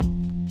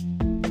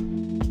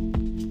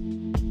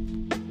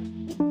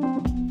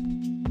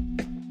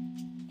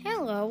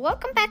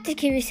welcome back to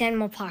Curious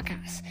Animal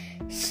Podcast.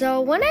 So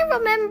when I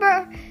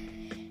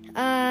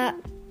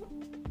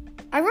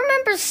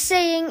remember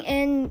saying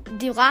in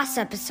the last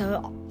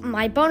episode,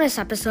 my bonus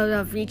episode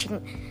of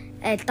reaching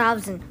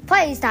 1,000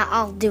 plays, that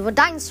I'll do a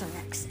dinosaur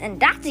next, and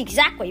that's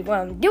exactly what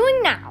I'm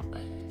doing now.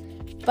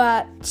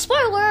 But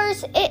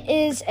spoilers, it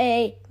is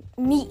a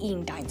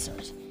meat-eating dinosaur.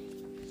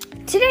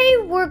 Today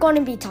we're going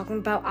to be talking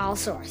about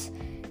Allosaurus.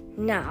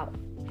 Now,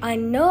 I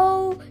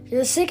know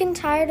you're sick and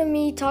tired of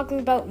me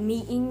talking about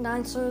meat-eating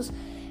dinosaurs,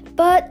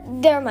 but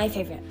they're my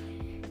favorite.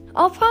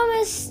 I'll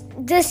promise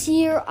this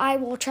year I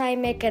will try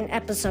and make an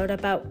episode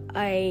about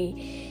a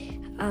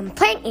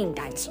plant-eating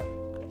dinosaur.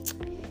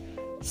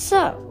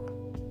 So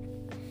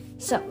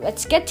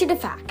let's get to the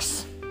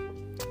facts.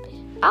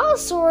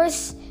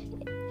 Allosaurus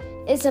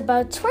is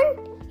about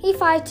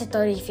 25 to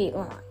 30 feet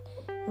long.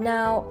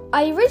 Now,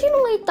 I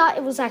originally thought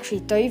it was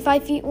actually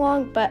 35 feet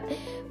long, but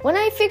when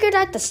I figured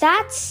out the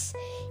stats,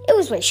 it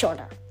was way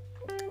shorter.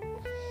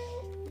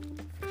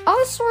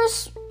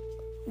 Allosaurus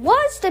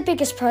was the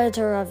biggest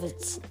predator of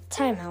its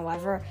time,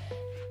 however.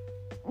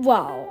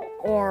 Well,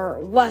 or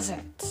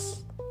wasn't.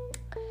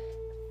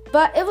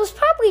 But it was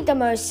probably the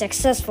most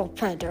successful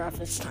predator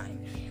of its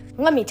time.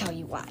 Let me tell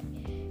you why.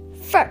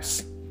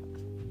 First,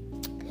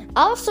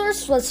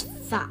 Allosaurus was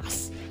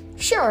fast.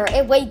 Sure,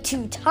 it weighed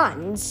 2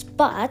 tons,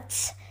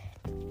 but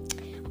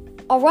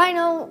a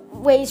rhino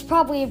weighs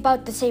probably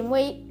about the same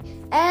weight,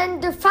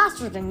 and they're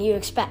faster than you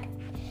expect.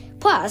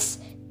 Plus,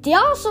 the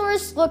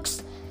Allosaurus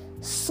looks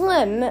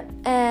slim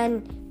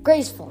and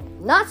graceful,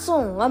 not so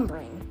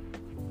lumbering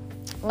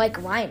like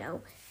a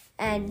rhino.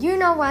 And you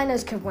know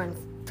rhinos can run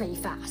pretty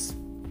fast.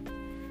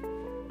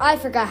 I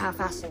forgot how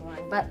fast they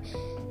run, but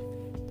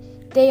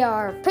they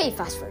are pretty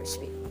fast for their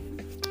speed.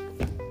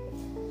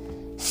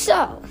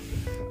 So,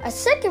 a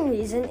second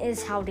reason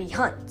is how they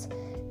hunt.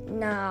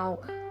 Now,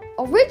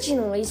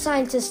 originally,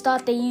 scientists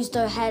thought they used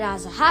their head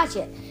as a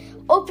hatchet,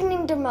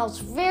 opening their mouths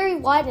very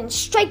wide and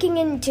striking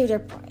into their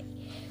prey.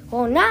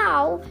 Well,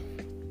 now,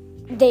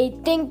 they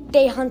think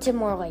they hunted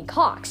more like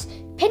hawks,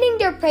 pinning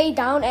their prey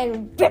down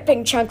and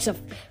ripping chunks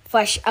of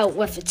flesh out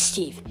with its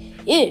teeth.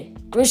 Ew,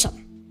 gruesome.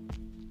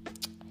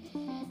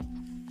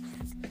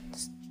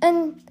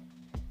 And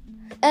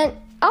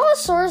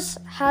Allosaurus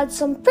had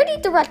some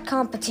pretty direct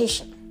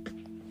competition.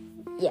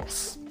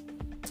 Yes.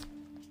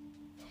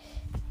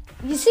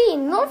 You see,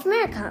 in North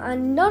America,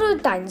 another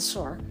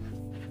dinosaur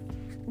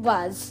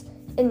was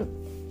in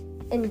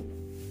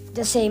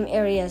the same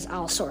area as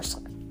Allosaurus.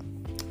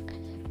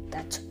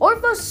 That's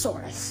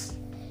Orthosaurus.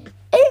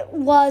 It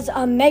was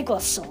a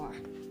megalosaur.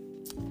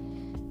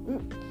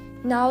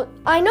 Now,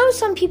 I know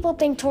some people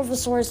think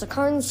Torvosaurus is a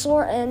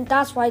carnivore, and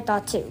that's what I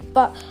thought too.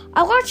 But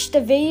I watched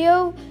the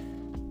video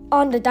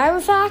on the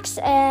Dinofax,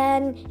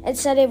 and it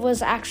said it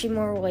was actually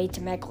more related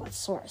to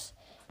Megalosaurus.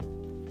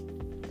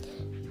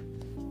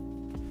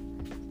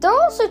 There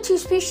are also 2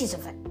 species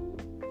of it.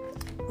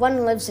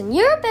 One lives in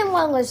Europe and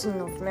one lives in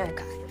North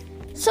America.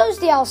 So is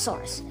the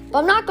Allosaurus. But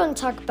I'm not going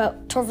to talk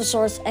about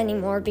Torvosaurus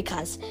anymore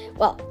because,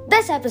 well,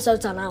 this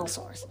episode's on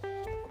Allosaurus.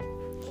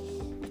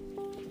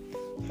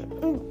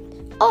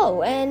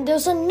 Oh, and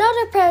there's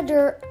another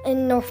predator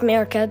in North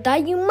America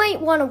that you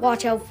might want to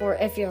watch out for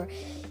if you're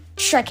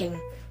trekking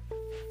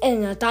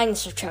in a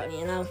dinosaur trail,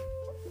 you know?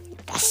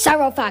 The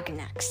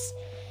Saurophagonax.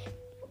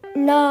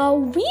 Now,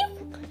 we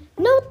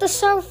know the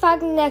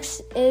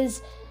Saurophagonax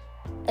is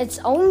its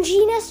own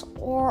genus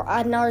or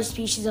another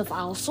species of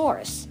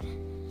Allosaurus.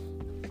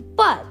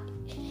 But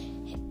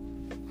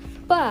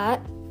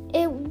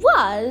it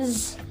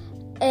was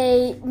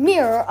a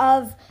mirror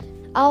of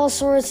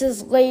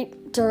Allosaurus's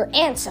later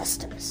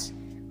ancestors,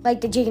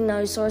 like the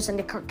Giganotosaurus and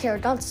the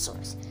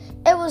Carcharodontosaurus.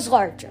 It was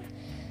larger.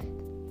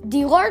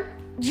 The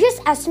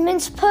largest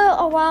estimates put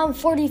around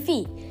 40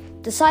 feet,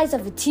 the size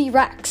of a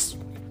T-Rex.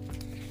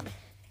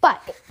 But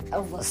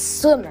it was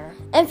slimmer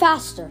and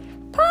faster.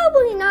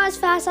 Probably not as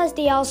fast as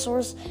the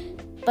Allosaurus,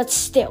 but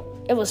still,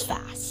 it was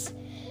fast.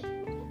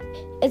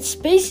 It's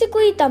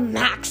basically the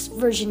max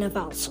version of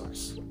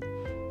Allosaurus.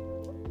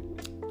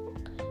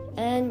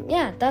 And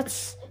yeah,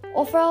 that's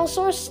all for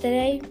Allosaurus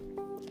today.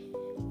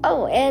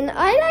 Oh, and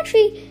I'd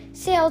actually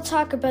say I'll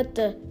talk about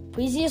the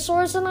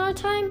Plesiosaurus another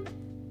time.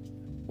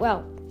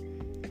 Well,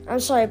 I'm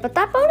sorry, but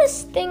that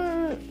bonus thing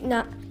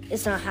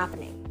is not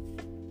happening.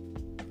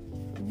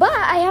 But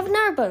I have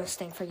another bonus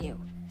thing for you.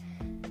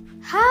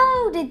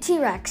 How did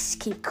T-Rex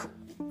keep cool?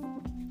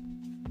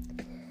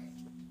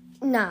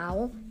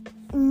 Now,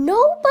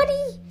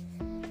 nobody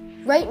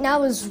right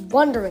now is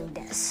wondering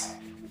this,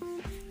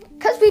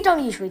 because we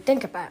don't usually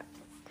think about it.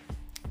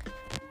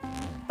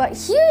 But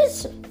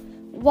here's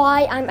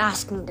why I'm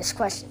asking this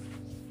question.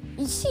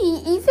 You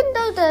see, even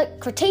though the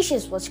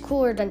Cretaceous was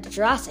cooler than the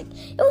Jurassic,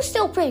 it was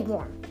still pretty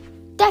warm.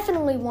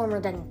 Definitely warmer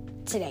than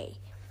today.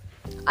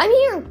 I'm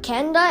here in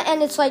Canada,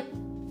 and it's like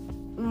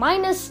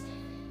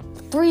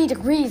 -3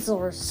 degrees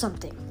or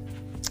something.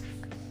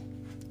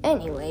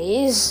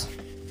 Anyways,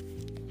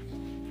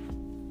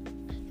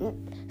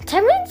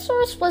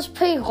 Tyrannosaurus was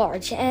pretty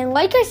large, and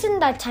like I said in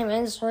that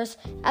Tyrannosaurus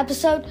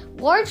episode,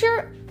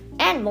 larger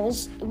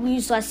animals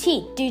lose less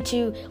heat due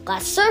to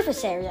less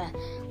surface area.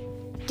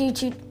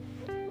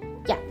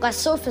 Less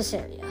surface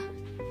area.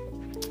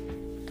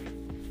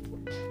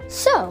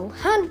 So,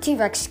 how do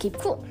T-Rex keep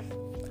cool?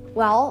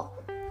 Well,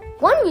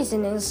 one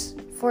reason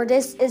for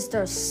this is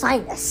their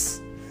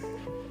sinus.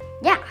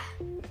 Yeah.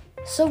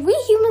 So we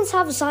humans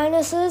have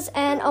sinuses,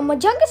 and on my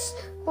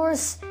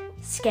Majungasaurus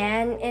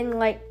scan in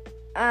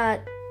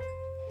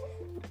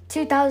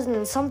 2000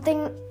 and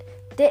something,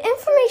 the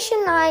information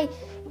I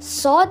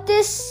saw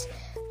this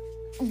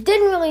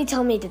didn't really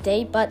tell me the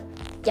date, but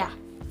yeah.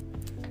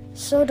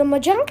 So the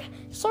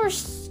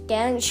Majungasaurus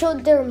scan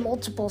showed there were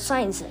multiple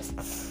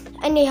sinuses,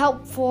 and they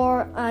help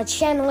for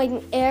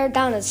channeling air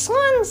down its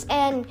lungs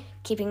and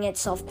keeping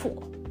itself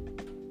cool.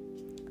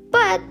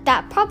 But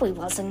that probably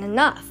wasn't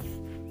enough.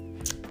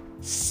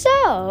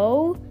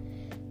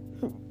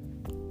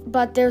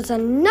 But there's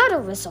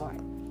another resort,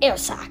 air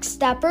sacs,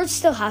 that birds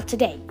still have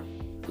today.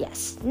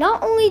 Yes,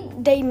 not only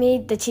they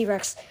made the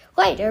T-Rex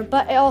lighter,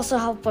 but it also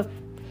helped with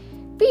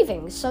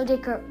breathing so they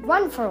could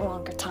run for a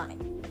longer time.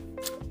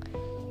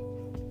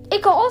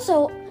 It could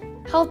also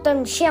help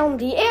them channel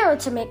the air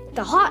to make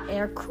the hot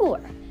air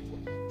cooler.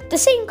 The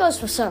same goes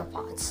for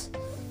sauropods.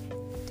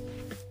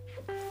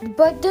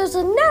 But there's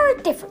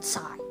another different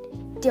side,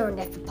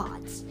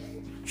 Deinopods.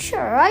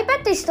 Sure, I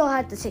bet they still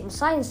had the same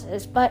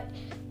sinuses, but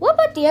what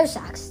about the air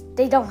sacs?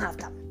 They don't have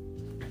them.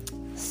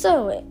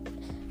 So,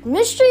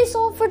 mystery is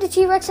all for the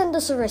T-Rex and the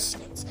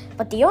Saurischians,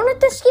 but the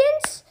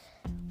Ornithischians?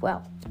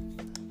 Well,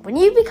 when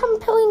you become a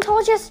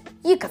paleontologist,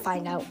 you can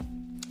find out.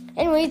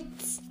 Anyway,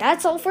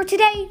 that's all for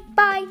today.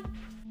 Bye!